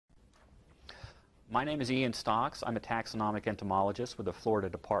My name is Ian Stocks. I'm a taxonomic entomologist with the Florida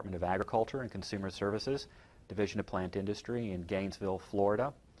Department of Agriculture and Consumer Services, Division of Plant Industry in Gainesville,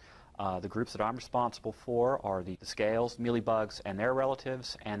 Florida. The groups that I'm responsible for are the scales, mealybugs and their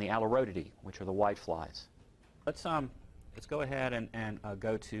relatives, and the Alorotidae, which are the whiteflies. Let's go ahead and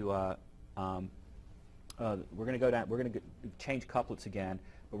go to we're going to go down. We're going to change couplets again,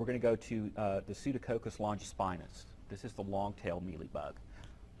 but we're going to go to the Pseudococcus longispinus. This is the long-tailed mealybug.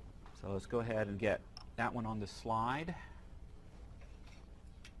 So let's go ahead and get that one on the slide.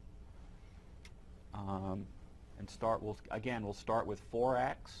 And start. We'll start with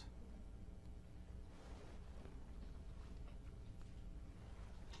 4X.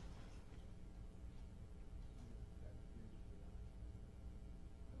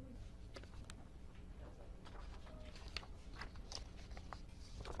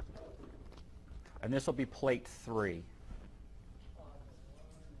 And this will be plate 3.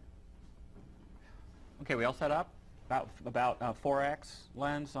 Okay, we all set up? About 4X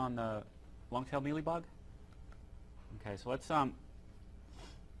lens on the long-tailed mealybug? Okay, so let's we're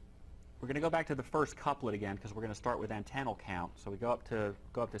going to go back to the first couplet again because we're going to start with antennal count. So we go up to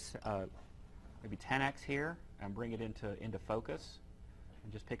maybe 10X here and bring it into focus,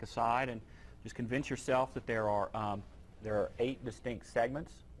 and just pick a side and just convince yourself that there are 8 distinct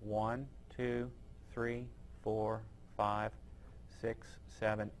segments. 1, 2, 3, 4, 5, 6,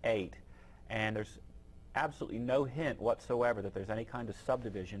 7, 8, and there's absolutely no hint whatsoever that there's any kind of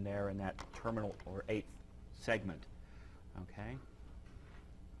subdivision there in that terminal or 8th segment. Okay,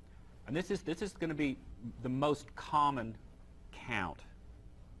 and this is going to be the most common count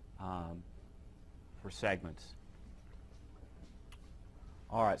for segments.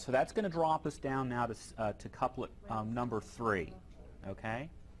 All right, so that's going to drop us down now to couplet number 3. Okay.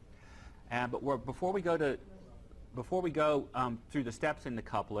 But before we go through the steps in the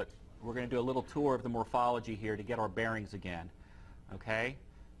couplet, we're going to do a little tour of the morphology here to get our bearings again. Okay?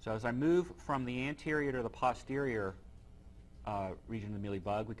 So as I move from the anterior to the posterior region of the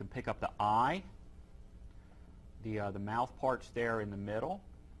mealybug, we can pick up the eye, the mouth parts there in the middle,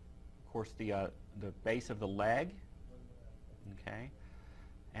 of course the base of the leg. Okay?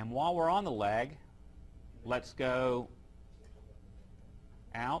 And while we're on the leg, let's go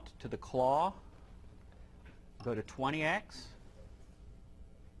out to the claw, go to 20X.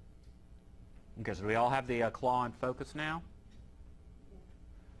 Okay, so we all have the claw in focus now?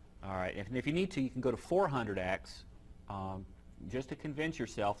 All right, if you need to, you can go to 400X just to convince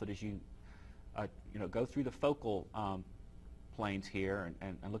yourself that as you go through the focal planes here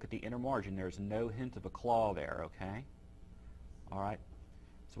and look at the inner margin, there's no hint of a claw there, okay? All right,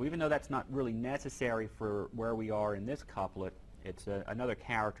 so even though that's not really necessary for where we are in this couplet, it's another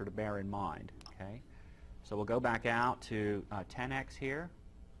character to bear in mind. Okay, so we'll go back out to 10X here,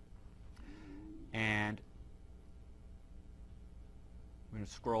 and we're going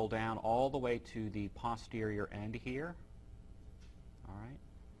to scroll down all the way to the posterior end here. All right,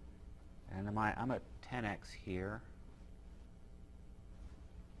 and I'm at 10X here.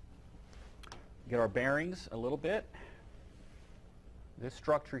 Get our bearings a little bit. This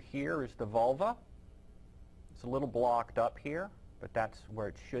structure here is the vulva. It's a little blocked up here, but that's where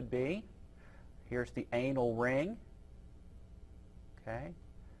it should be. Here's the anal ring. Okay,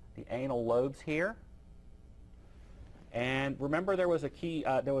 the anal lobes here. And remember, there was a key.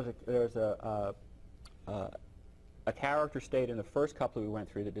 There was a character state in the first couplet we went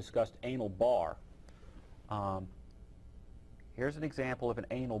through that discussed anal bar. Here's an example of an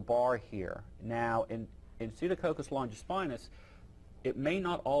anal bar here. Now, in Pseudococcus longispinus, it may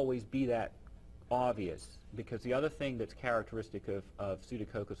not always be that obvious, because the other thing that's characteristic of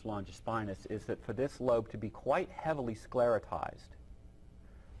Pseudococcus longispinus is that for this lobe to be quite heavily sclerotized,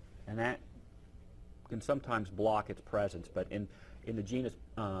 and that can sometimes block its presence. But in the genus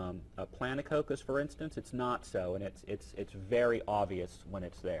Plantococcus, for instance, it's not so, and it's very obvious when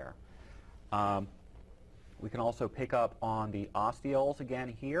it's there. We can also pick up on the osteoles again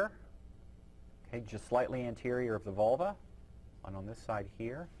here, okay, just slightly anterior of the vulva, and on this side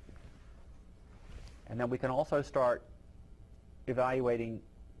here. And then we can also start evaluating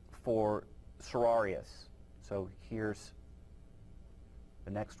for Cerarius. So here's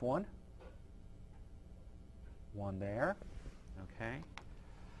the next one. One there. Okay.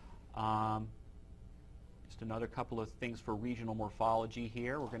 Just another couple of things for regional morphology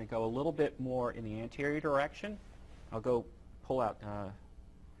here. We're going to go a little bit more in the anterior direction. I'll go pull out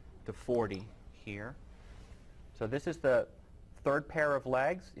to 40 here. So this is the third pair of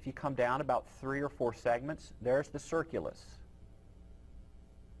legs. If you come down about 3 or 4 segments, there's the circulus.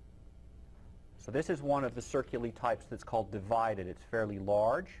 So this is one of the circuli types that's called divided. It's fairly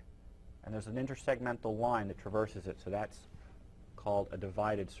large. and there's an intersegmental line that traverses it, so that's called a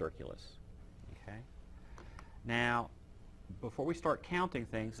divided circulus. Okay. Now, before we start counting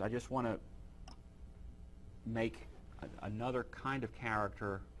things, I just want to make another kind of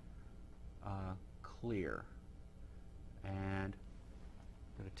character clear. And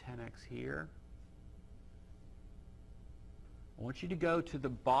go to 10x here. I want you to go to the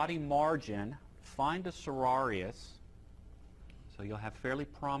body margin, find a Cerarius. So you'll have fairly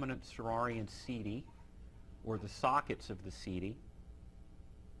prominent Cerari and Setae, or the sockets of the Setae.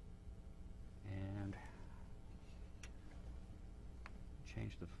 And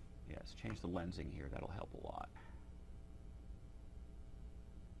change the lensing here. That'll help a lot.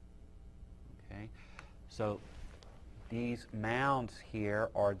 Okay, so these mounds here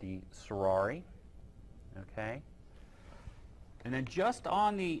are the Cerari. Okay, and then just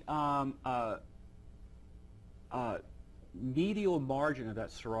on the medial margin of that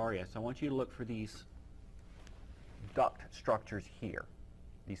Cerarius, I want you to look for these duct structures here,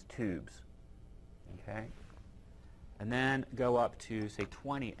 these tubes. Okay, and then go up to, say,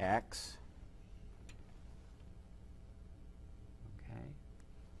 20x. Okay,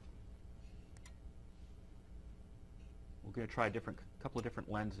 we're going to try a couple of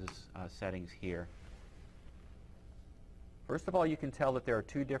different lenses settings here. First of all, you can tell that there are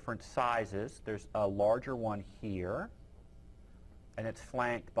two different sizes. There's a larger one here, and it's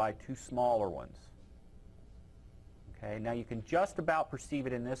flanked by two smaller ones. Okay, now you can just about perceive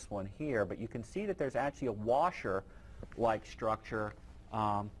it in this one here, but you can see that there's actually a washer-like structure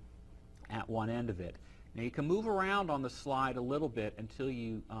at one end of it. Now you can move around on the slide a little bit until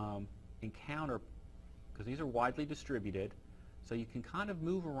you encounter, because these are widely distributed, so you can kind of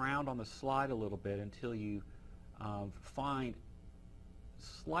move around on the slide a little bit until you find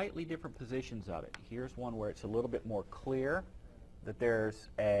slightly different positions of it. Here's one where it's a little bit more clear that there's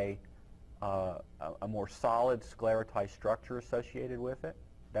a more solid sclerotized structure associated with it.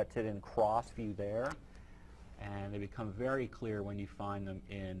 That's it in cross view there. And they become very clear when you find them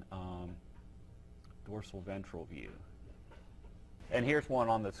in dorsal ventral view. And here's one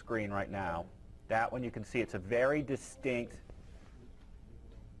on the screen right now. That one you can see it's a very distinct.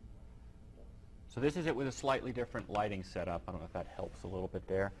 So this is it with a slightly different lighting setup. I don't know if that helps a little bit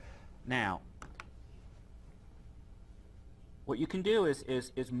there. Now, what you can do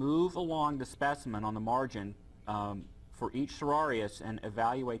is move along the specimen on the margin for each Cerarius and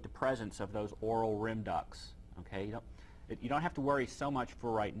evaluate the presence of those oral rim ducts. Okay, you don't have to worry so much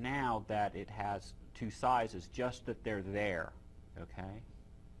for right now that it has two sizes, just that they're there. Okay.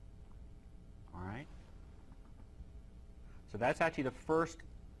 All right. So that's actually the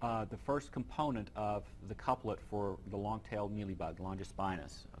first component of the couplet for the long-tailed mealybug,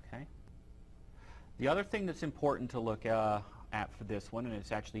 longispinus. Okay. The other thing that's important to look at for this one, and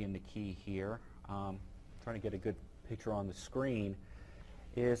it's actually in the key here, trying to get a good picture on the screen,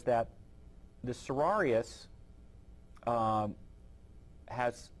 is that the Cerarius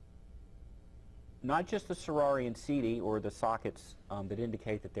has not just the Cerari and Setae, or the sockets that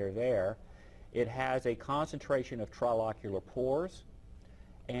indicate that they're there. It has a concentration of trilocular pores,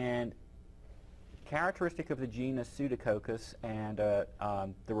 and characteristic of the genus Pseudococcus and the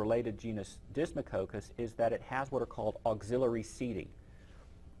related genus Dismococcus is that it has what are called auxiliary setae.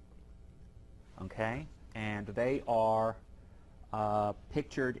 Okay, and they are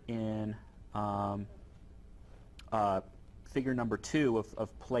pictured in figure number 2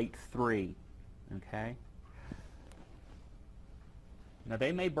 of plate 3. Okay. Now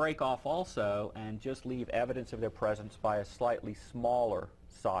they may break off also and just leave evidence of their presence by a slightly smaller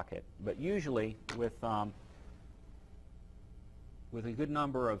socket, but usually with a good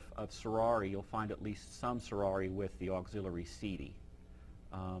number of Cerari, you'll find at least some Cerari with the auxiliary setae.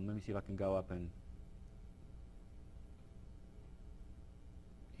 Let me see if I can go up and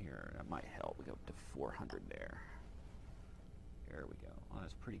here, that might help. We go up to 400 there. There we go. Oh,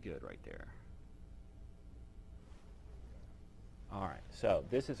 that's pretty good right there. All right, so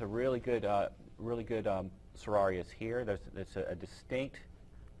this is a really good Cerarius here. There's a distinct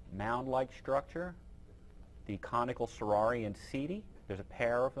mound-like structure. The conical Cerari and Setae, there's a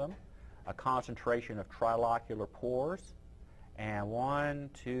pair of them, a concentration of trilocular pores, and 1,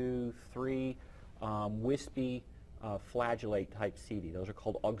 2, 3 wispy flagellate-type Setae. Those are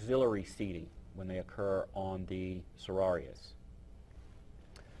called auxiliary Setae when they occur on the Cerarius.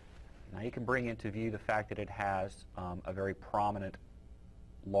 Now you can bring into view the fact that it has a very prominent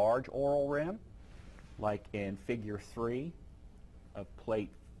large oral rim, like in figure 3 of plate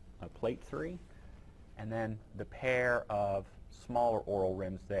 3, and then the pair of smaller oral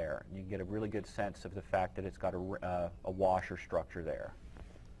rims there. And you can get a really good sense of the fact that it's got a washer structure there.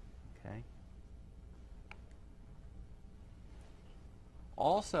 Okay.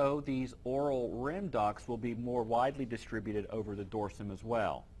 Also, these oral rim ducts will be more widely distributed over the dorsum as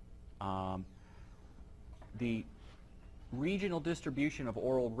well. The regional distribution of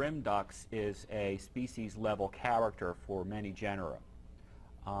oral rim ducts is a species level character for many genera.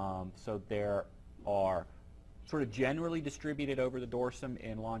 So there are sort of generally distributed over the dorsum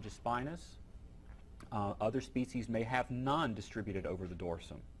in longispinus. Other species may have none distributed over the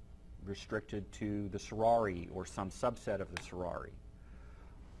dorsum, restricted to the cerari or some subset of the cerari.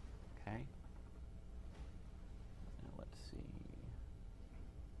 Okay. Now let's see.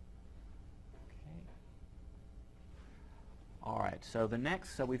 Okay. All right. So the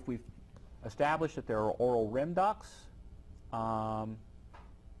next, so we've established that there are oral rim ducts.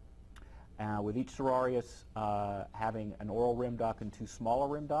 With each cerarius having an oral rim duct and two smaller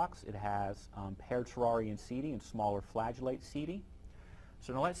rim ducts, it has paired cerari and setae and smaller flagellate setae.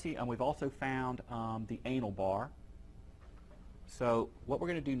 So now let's see, we've also found the anal bar. So what we're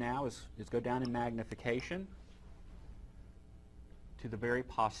going to do now is go down in magnification to the very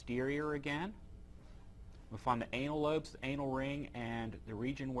posterior again. We'll find the anal lobes, the anal ring, and the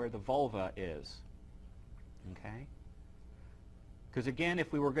region where the vulva is. Okay. Because again,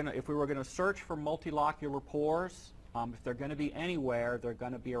 if we were going to search for multilocular pores, if they're going to be anywhere, they're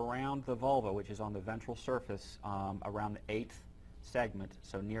going to be around the vulva, which is on the ventral surface, around the 8th segment,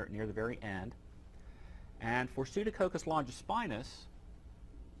 so near the very end. And for Pseudococcus longispinus,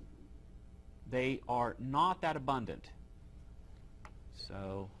 they are not that abundant.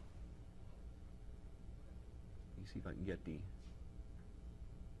 So let me see if I can get the.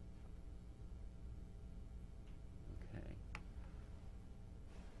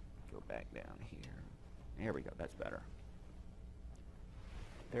 Go back down here. There we go, that's better.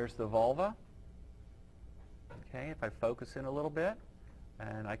 There's the vulva. Okay, if I focus in a little bit,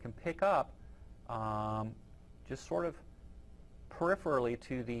 and I can pick up just sort of peripherally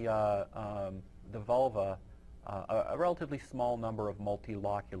to the vulva a relatively small number of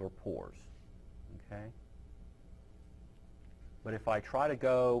multilocular pores. Okay, but if I try to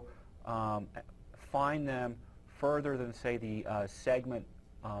go find them further than, say, the segment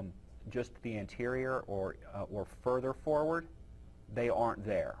just the anterior or further forward, they aren't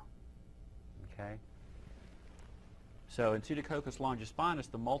there. Okay. So in Pseudococcus longispinus,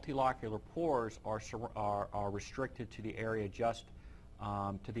 the multilocular pores are restricted to the area just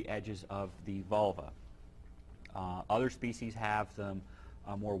to the edges of the vulva. Other species have them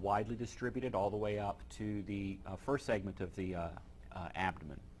more widely distributed all the way up to the first segment of the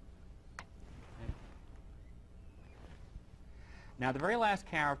abdomen. Now, the very last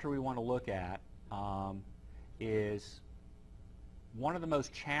character we want to look at is one of the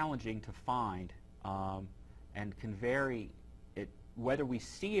most challenging to find and can vary, whether we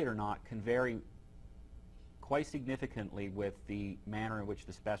see it or not, can vary quite significantly with the manner in which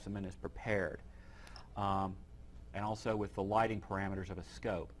the specimen is prepared and also with the lighting parameters of a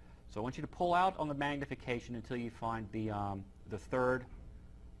scope. So I want you to pull out on the magnification until you find the third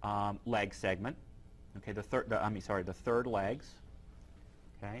leg segment. Okay, the third legs.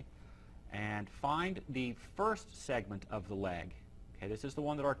 Okay, and find the first segment of the leg. Okay, this is the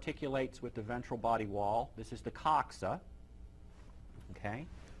one that articulates with the ventral body wall. This is the coxa. Okay,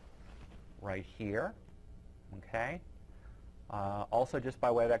 right here. Okay. Also, just by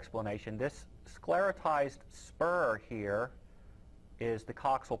way of explanation, this sclerotized spur here is the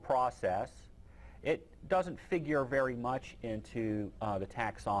coxal process. It doesn't figure very much into the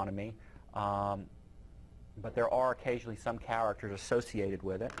taxonomy. But there are occasionally some characters associated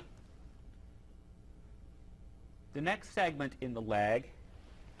with it. The next segment in the leg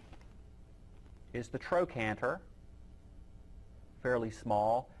is the trochanter, fairly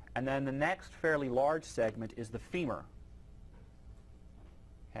small, and then the next fairly large segment is the femur.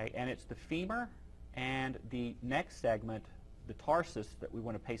 Okay, and it's the femur and the next segment, the tarsus, that we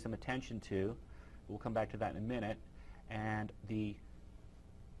want to pay some attention to. We'll come back to that in a minute. And the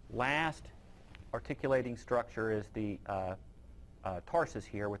last articulating structure is the tarsus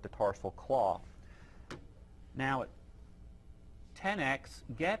here with the tarsal claw. Now at 10x,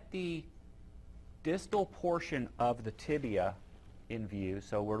 get the distal portion of the tibia in view.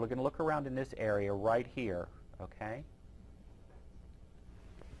 So we're going to look around in this area right here, okay?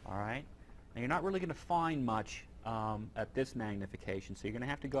 All right. Now you're not really going to find much at this magnification, so you're going to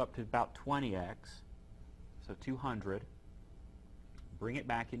have to go up to about 20x, so 200. Bring it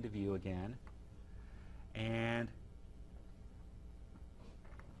back into view again. And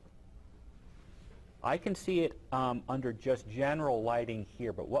I can see it under just general lighting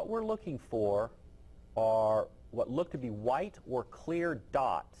here, but what we're looking for are what look to be white or clear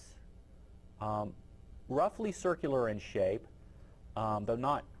dots, roughly circular in shape, though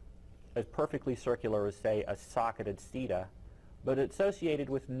not as perfectly circular as, say, a socketed seta, but associated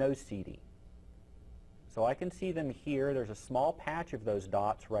with no setae. So I can see them here. There's a small patch of those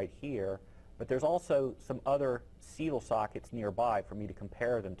dots right here, but there's also some other setal sockets nearby for me to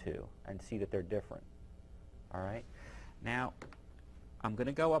compare them to and see that they're different. All right. Now, I'm going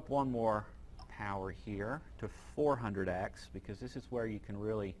to go up one more power here to 400x, because this is where you can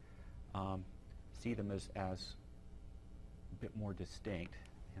really see them as a bit more distinct.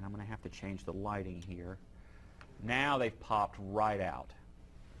 And I'm going to have to change the lighting here. Now they've popped right out.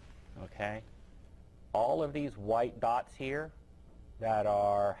 Okay? All of these white dots here that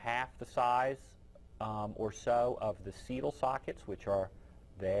are half the size or so of the setal sockets, which are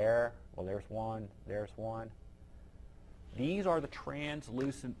there. Well, there's one. There's one. These are the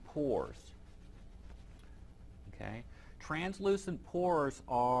translucent pores. Okay? Translucent pores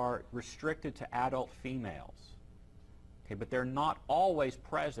are restricted to adult females. Okay, but they're not always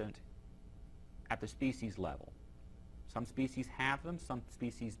present at the species level. Some species have them, some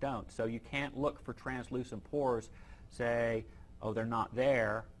species don't. So you can't look for translucent pores, say, oh, they're not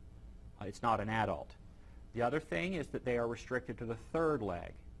there, it's not an adult. The other thing is that they are restricted to the third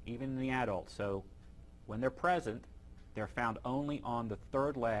leg, even in the adult. So when they're present, they're found only on the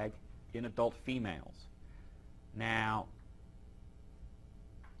third leg in adult females. Now,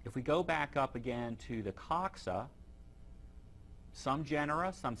 if we go back up again to the coxa, some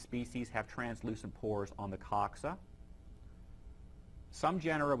genera, some species have translucent pores on the coxa. Some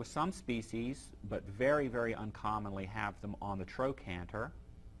genera with some species, but very, very uncommonly, have them on the trochanter.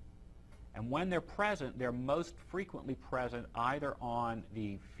 And when they're present, they're most frequently present either on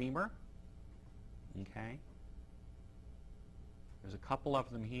the femur, okay? There's a couple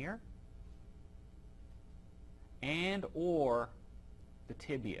of them here, and or the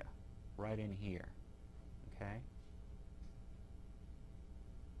tibia, right in here, okay?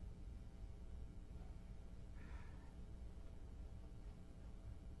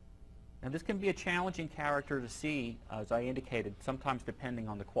 Now this can be a challenging character to see, as I indicated, sometimes depending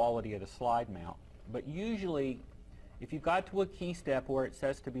on the quality of the slide mount. But usually, if you've got to a key step where it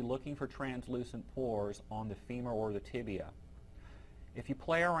says to be looking for translucent pores on the femur or the tibia, if you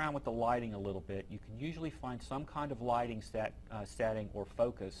play around with the lighting a little bit, you can usually find some kind of lighting setting or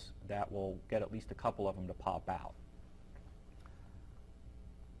focus that will get at least a couple of them to pop out.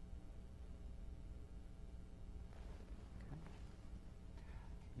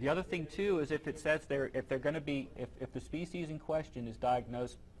 The other thing too is if it says if the species in question is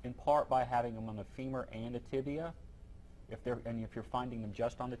diagnosed in part by having them on the femur and a tibia, if you're finding them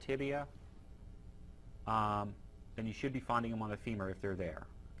just on the tibia, then you should be finding them on the femur if they're there.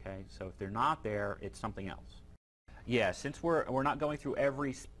 Okay, so if they're not there, it's something else. Yeah, since we're not going through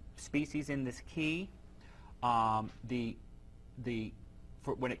every species in this key, when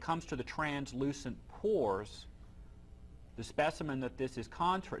it comes to the translucent pores, the specimen that this is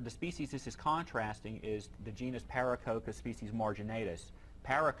the species this is contrasting is the genus Paracoccus, species marginatus.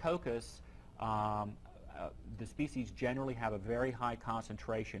 Paracoccus, the species generally have a very high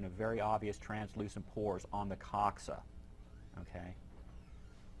concentration of very obvious translucent pores on the coxa. Okay.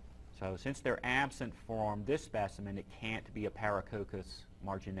 So since they're absent from this specimen, it can't be a Paracoccus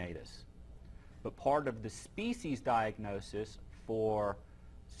marginatus. But part of the species diagnosis for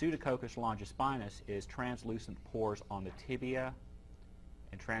Pseudococcus longispinus is translucent pores on the tibia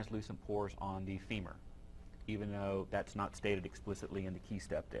and translucent pores on the femur, even though that's not stated explicitly in the key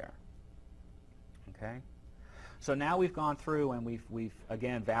step there. Okay? So now we've gone through and we've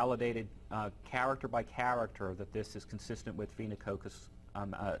again validated character by character that this is consistent with Pseudococcus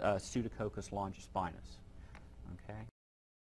longispinus. Okay?